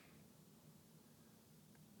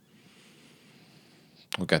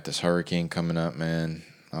 We got this hurricane coming up, man.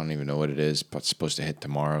 I don't even know what it is, but it's supposed to hit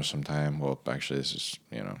tomorrow sometime. Well, actually, this is,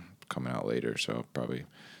 coming out later, so probably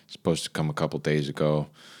supposed to come a couple days ago.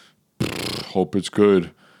 Hope it's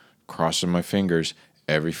good. Crossing my fingers.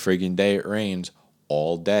 Every friggin' day it rains.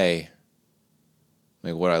 All day.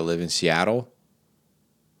 Like, what, I live in Seattle?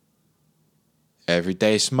 Every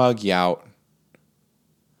day smuggy out.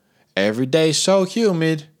 Every day so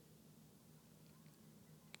humid.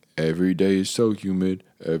 Every day is so humid.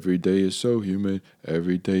 Every day is so humid.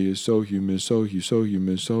 Every day is so humid. So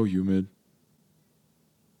humid. So humid.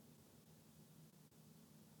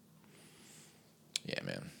 Yeah,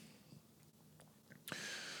 man.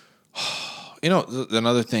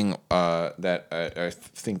 Another thing that I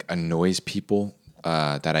think annoys people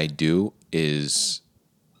that I do is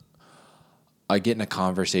I get into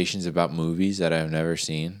conversations about movies that I've never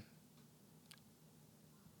seen.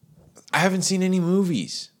 I haven't seen any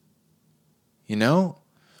movies.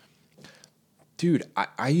 Dude,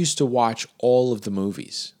 I used to watch all of the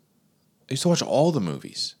movies. I used to watch all the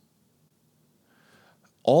movies.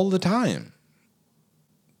 All the time.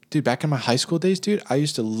 Dude, back in my high school days, dude, I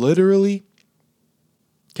used to literally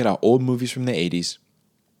get out old movies from the 80s.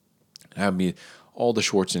 Have me all the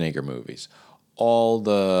Schwarzenegger movies. All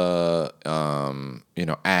the,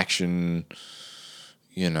 action,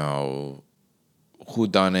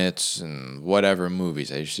 whodunits and whatever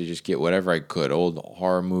movies. I used to just get whatever I could, old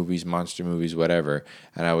horror movies, monster movies, whatever,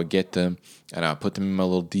 and I would get them, and I would put them in my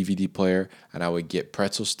little DVD player, and I would get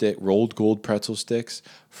rolled gold pretzel sticks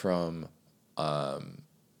from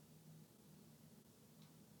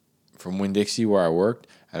Winn-Dixie where I worked,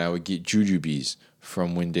 and I would get Jujubes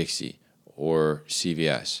from Winn-Dixie or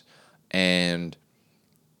CVS, and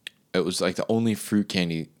it was like the only fruit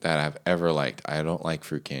candy that I've ever liked. I don't like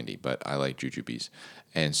fruit candy, but I like Jujubes.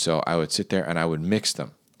 And so I would sit there and I would mix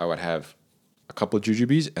them. I would have a couple of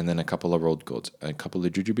Jujubes and then a couple of rolled golds, a couple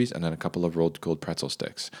of Jujubes and then a couple of rolled gold pretzel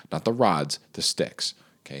sticks. Not the rods, the sticks,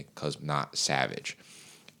 okay? Because not savage.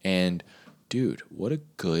 And dude, what a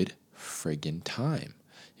good friggin' time.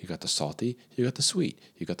 You got the salty, you got the sweet.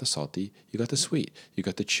 You got the salty, you got the sweet. You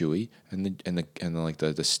got the chewy and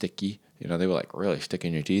the sticky. They were like really stick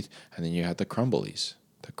in your teeth. And then you had the crumblies,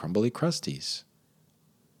 the crumbly crusties.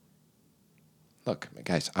 Look,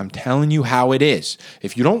 guys, I'm telling you how it is.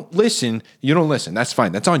 If you don't listen, you don't listen. That's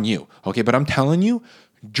fine. That's on you. Okay, but I'm telling you,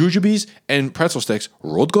 Jujubes and pretzel sticks,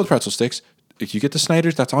 rolled gold pretzel sticks, if you get the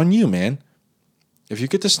Snyder's, that's on you, man. If you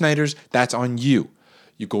get the Snyder's, that's on you.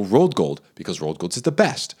 You go rolled gold because rolled gold is the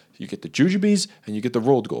best. You get the Jujubes and you get the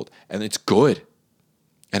rolled gold. And it's good.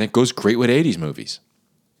 And it goes great with 80s movies.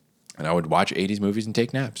 And I would watch 80s movies and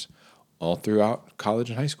take naps all throughout college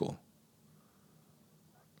and high school.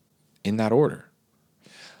 In that order.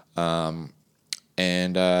 And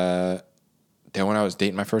then when I was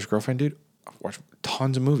dating my first girlfriend, dude, I watched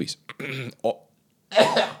tons of movies.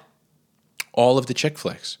 all of the chick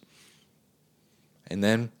flicks. And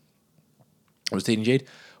then I was dating Jade.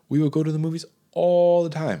 We would go to the movies all the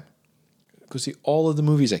time. Go see all of the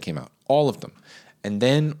movies that came out. All of them. And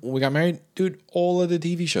then when we got married, dude, all of the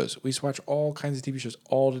TV shows. We used to watch all kinds of TV shows,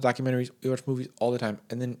 all the documentaries. We watched movies all the time.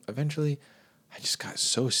 And then eventually, I just got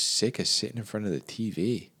so sick of sitting in front of the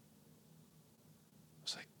TV. I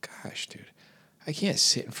was like, gosh, dude, I can't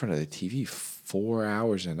sit in front of the TV 4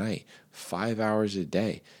 hours a night, 5 hours a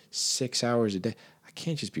day, 6 hours a day. I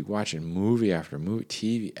can't just be watching movie after movie,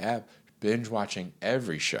 TV app, binge watching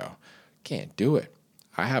every show. Can't do it.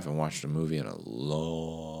 I haven't watched a movie in a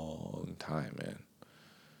long time, man.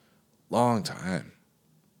 Long time.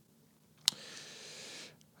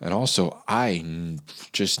 And also, I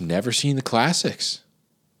just never seen the classics.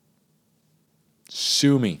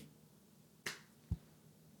 Sue me.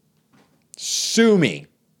 Sue me.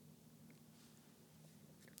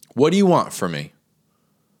 What do you want from me?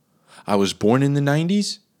 I was born in the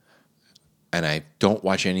 90s. and I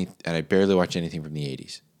barely watch anything from the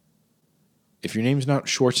 80s. If your name's not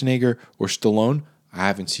Schwarzenegger or Stallone, I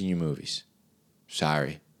haven't seen your movies.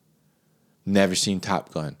 Sorry. Never seen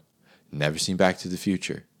Top Gun. Never seen Back to the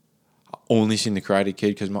Future. Only seen The Karate Kid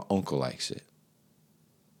because my uncle likes it.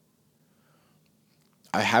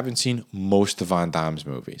 I haven't seen most of Van Damme's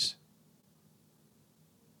movies.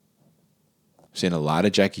 I've seen a lot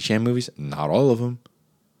of Jackie Chan movies, not all of them.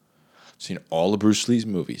 I've seen all of Bruce Lee's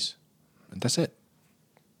movies. And that's it.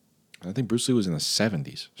 I think Bruce Lee was in the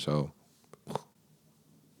 70s, so I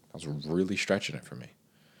was really stretching it for me.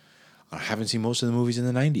 I haven't seen most of the movies in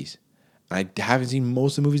the 90s. And I haven't seen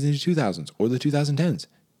most of the movies in the 2000s or the 2010s.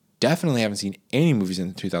 Definitely haven't seen any movies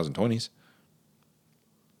in the 2020s.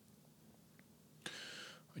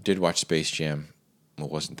 I did watch Space Jam. It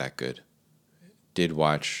wasn't that good. Did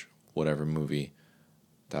watch whatever movie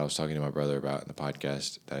that I was talking to my brother about in the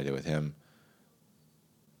podcast that I did with him.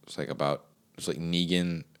 It's like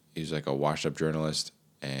Negan. He's like a washed up journalist,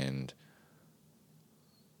 and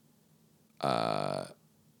the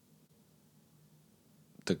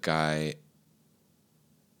guy.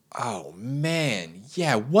 Oh man,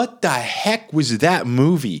 yeah. What the heck was that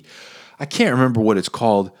movie? I can't remember what it's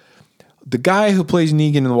called. The guy who plays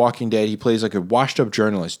Negan in The Walking Dead, he plays like a washed up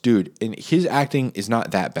journalist, dude, and his acting is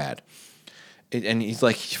not that bad. And he's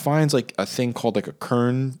like, he finds like a thing called like a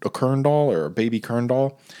Kern doll or a baby Kern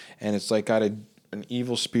doll, and it's like got an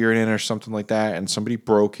evil spirit in it or something like that, and somebody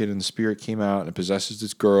broke it, and the spirit came out and it possesses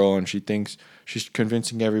this girl, and she thinks she's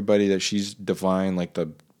convincing everybody that she's divine, like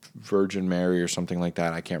the Virgin Mary or something like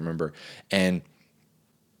that. I can't remember. And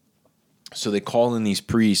so they call in these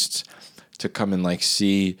priests to come and like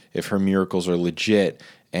see if her miracles are legit.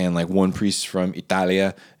 And like one priest from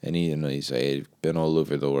Italia, and he's like, I've been all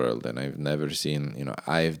over the world, and I've never seen,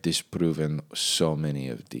 I've disproven so many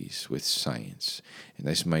of these with science, and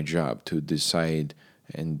that's my job, to decide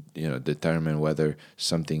and determine whether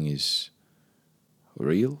something is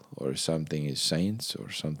real or something is science or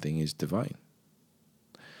something is divine.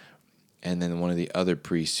 And then one of the other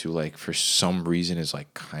priests who like for some reason is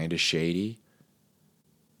like kind of shady.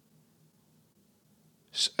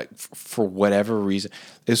 For whatever reason,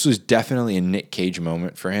 this was definitely a Nick Cage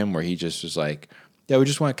moment for him, where he just was like, "Yeah, we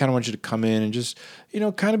just want you to come in and just,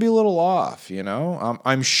 kind of be a little off."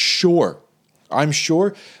 I'm sure. I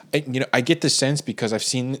get the sense because I've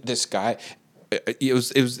seen this guy. It was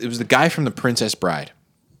the guy from The Princess Bride,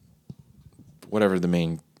 whatever the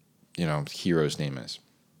main, hero's name is.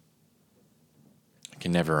 I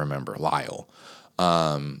can never remember. Lyle.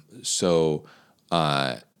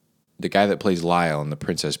 The guy that plays Lyle in The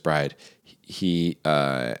Princess Bride,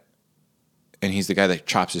 and he's the guy that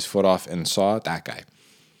chops his foot off in Saw, that guy.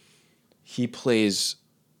 He plays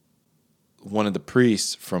one of the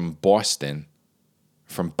priests from Boston.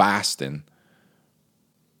 I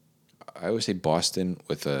always say Boston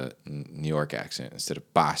with a New York accent instead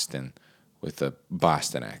of Boston with a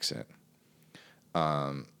Boston accent.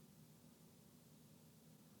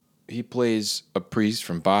 He plays a priest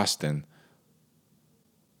from Boston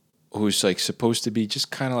who's like supposed to be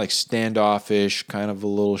just kind of like standoffish, kind of a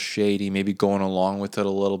little shady, maybe going along with it a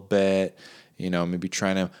little bit, maybe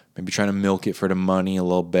trying to milk it for the money a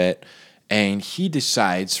little bit. And he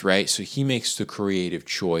decides, right? So he makes the creative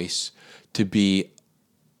choice to be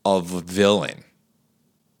a villain.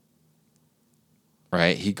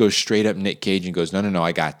 Right? He goes straight up Nick Cage and goes, no,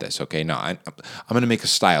 I got this. Okay, no, I'm going to make a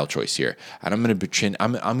style choice here. And I'm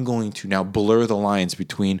going to now blur the lines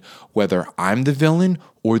between whether I'm the villain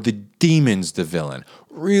or the demon's the villain.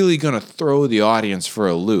 Really going to throw the audience for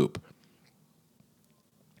a loop.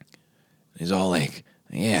 He's all like,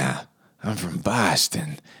 yeah, I'm from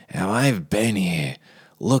Boston. Now I've been here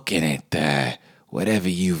looking at whatever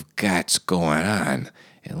you've got's going on.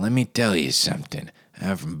 And let me tell you something.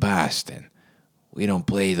 I'm from Boston. We don't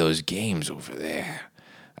play those games over there.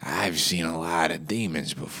 I've seen a lot of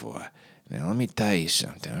demons before. Now, let me tell you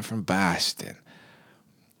something. I'm from Boston.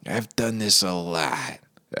 I've done this a lot,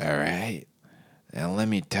 all right? Now, let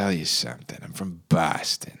me tell you something. I'm from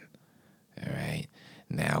Boston, all right?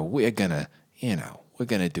 Now, we're going to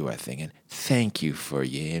do our thing. And thank you for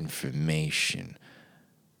your information.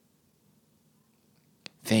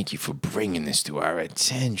 Thank you for bringing this to our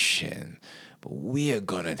attention. But we are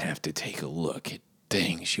going to have to take a look at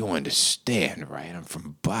things. You understand, right? I'm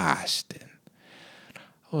from Boston.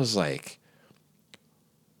 I was like,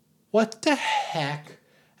 what the heck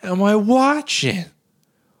am I watching?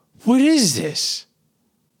 What is this?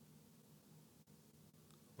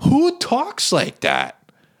 Who talks like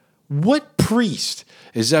that? What priest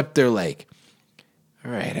is up there like,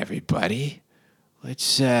 all right, everybody,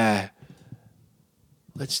 let's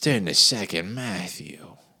Let's turn to 2nd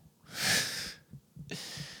Matthew.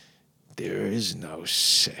 There is no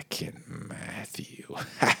 2nd Matthew.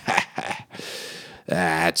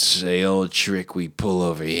 That's the old trick we pull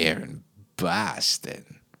over here in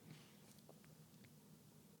Boston.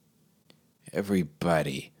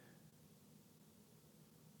 Everybody,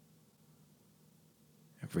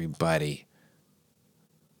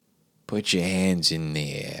 put your hands in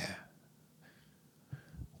the air.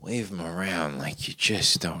 Wave them around like you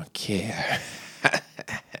just don't care.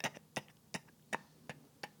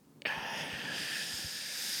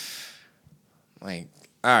 Like,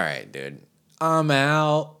 all right, dude. I'm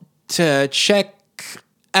out to check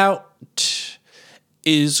out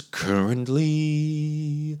is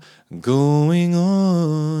currently going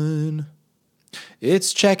on.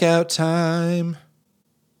 It's checkout time.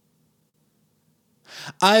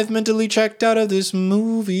 I've mentally checked out of this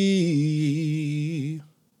movie.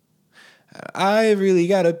 I really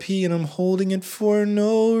gotta pee and I'm holding it for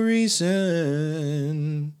no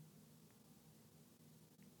reason.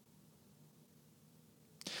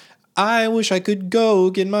 I wish I could go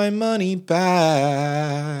get my money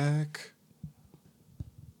back.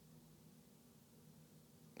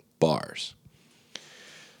 Bars.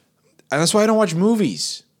 And that's why I don't watch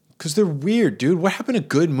movies. Because they're weird, dude. What happened to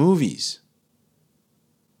good movies?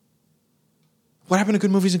 What happened to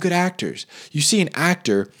good movies and good actors? You see an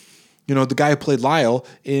actor, you know, the guy who played Lyle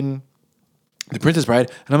in The Princess Bride,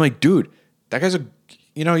 and I'm like, dude, that guy's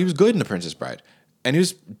he was good in The Princess Bride. And he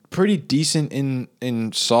was pretty decent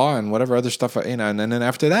in Saw and whatever other stuff, and then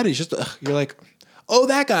after that, he's just, you're like, oh,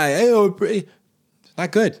 that guy,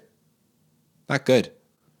 not good. Not good.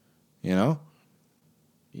 You know?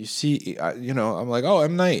 You see, I'm like, oh,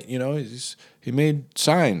 M. Night, he made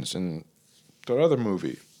Signs and that other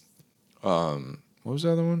movie. What was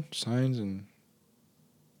the other one? Signs and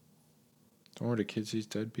Don't Worry, the Kid Sees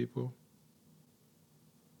Dead People.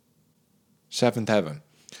 Seventh Heaven.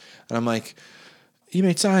 And I'm like, he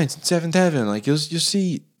made Signs in Seventh Heaven. Like, you'll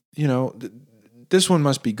see, this one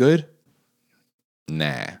must be good.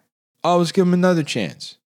 Nah. Oh, let's give him another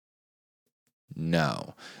chance.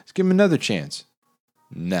 No. Let's give him another chance.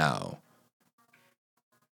 No.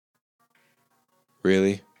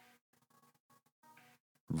 Really?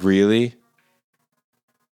 Really?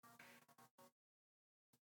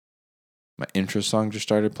 My intro song just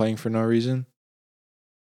started playing for no reason?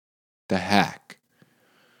 The heck?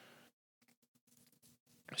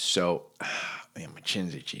 So, man, my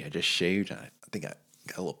chin's itchy. I just shaved and I think I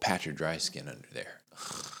got a little patch of dry skin under there.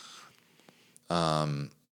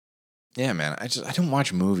 Yeah, man, I don't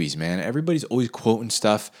watch movies, man. Everybody's always quoting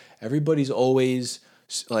stuff. Everybody's always,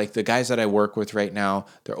 like, the guys that I work with right now,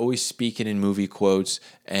 they're always speaking in movie quotes.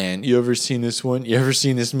 And you ever seen this one? You ever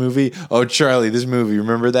seen this movie? Oh, Charlie, this movie,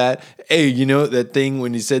 remember that? Hey, you know that thing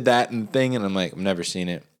when you said that and thing? And I'm like, I've never seen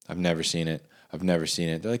it. I've never seen it. I've never seen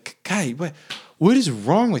it. They're like, guy, what is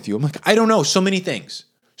wrong with you? I'm like, I don't know. So many things.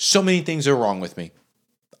 So many things are wrong with me.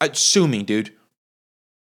 Sue me, dude.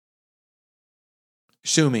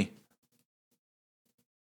 Sue me.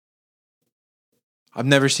 I've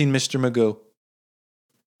never seen Mr. Magoo.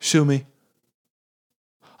 Sue me.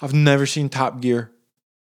 I've never seen Top Gear.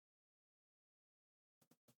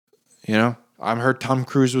 I've heard Tom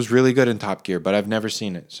Cruise was really good in Top Gear, but I've never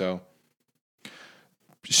seen it. So,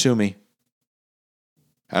 sue me.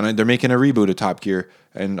 And they're making a reboot of Top Gear,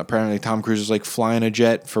 and apparently Tom Cruise is like flying a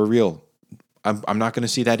jet for real. I'm not going to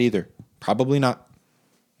see that either. Probably not.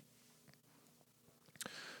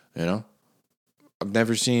 I've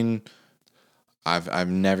never seen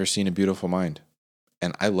A Beautiful Mind,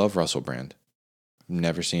 and I love Russell Brand. I've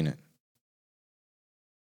never seen it.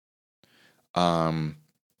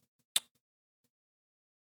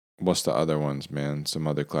 What's the other ones, man? Some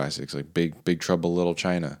other classics like Big Trouble Little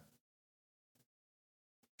China.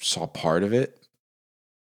 Saw part of it.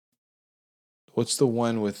 What's the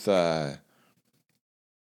one with like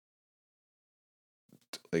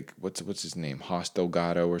what's his name? Hoss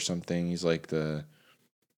Delgado or something. He's like he's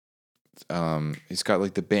got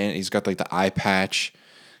like the band, he's got like the eye patch,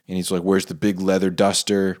 and he's like, where's the big leather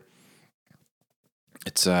duster?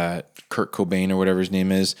 It's Kurt Cobain or whatever his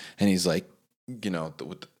name is, and he's like, he's got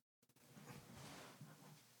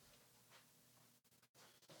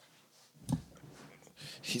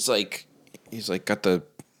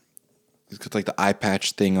like the eye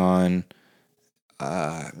patch thing on.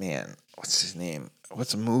 Man, what's his name?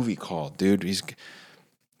 What's a movie called, dude? You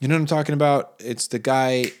know what I'm talking about? It's the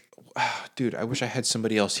guy. Dude, I wish I had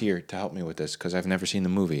somebody else here to help me with this because I've never seen the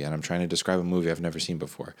movie and I'm trying to describe a movie I've never seen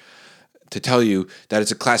before. to tell you that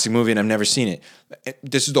it's a classic movie and I've never seen it.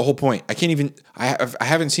 This is the whole point. I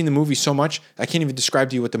haven't seen the movie so much, I can't even describe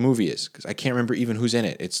to you what the movie is because I can't remember even who's in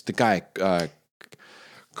it. It's the guy,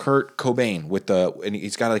 Kurt Cobain, and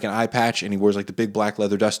he's got like an eye patch and he wears like the big black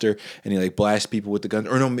leather duster and he like blasts people with the gun.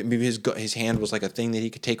 Or no, maybe his hand was like a thing that he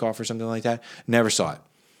could take off or something like that. Never saw it.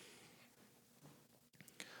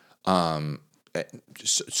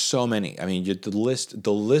 So many. I mean, the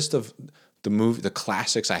list of the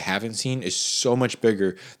classics I haven't seen is so much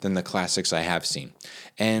bigger than the classics I have seen.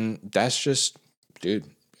 And that's just, dude,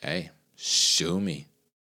 hey, sue me.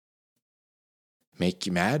 Make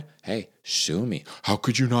you mad? Hey, sue me. How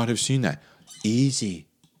could you not have seen that? Easy.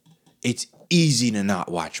 It's easy to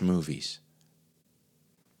not watch movies.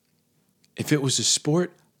 If it was a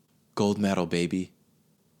sport, gold medal, baby.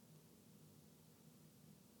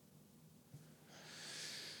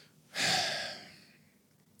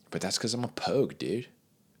 But that's because I'm a pogue, dude.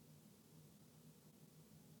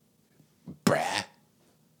 Brah.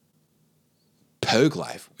 Pogue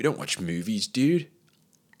life. We don't watch movies, dude.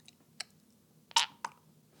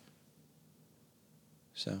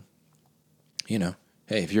 So, hey,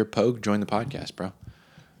 if you're a pogue, join the podcast, bro.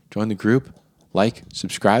 Join the group. Like,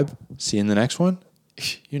 subscribe. See you in the next one.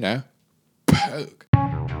 Pogue.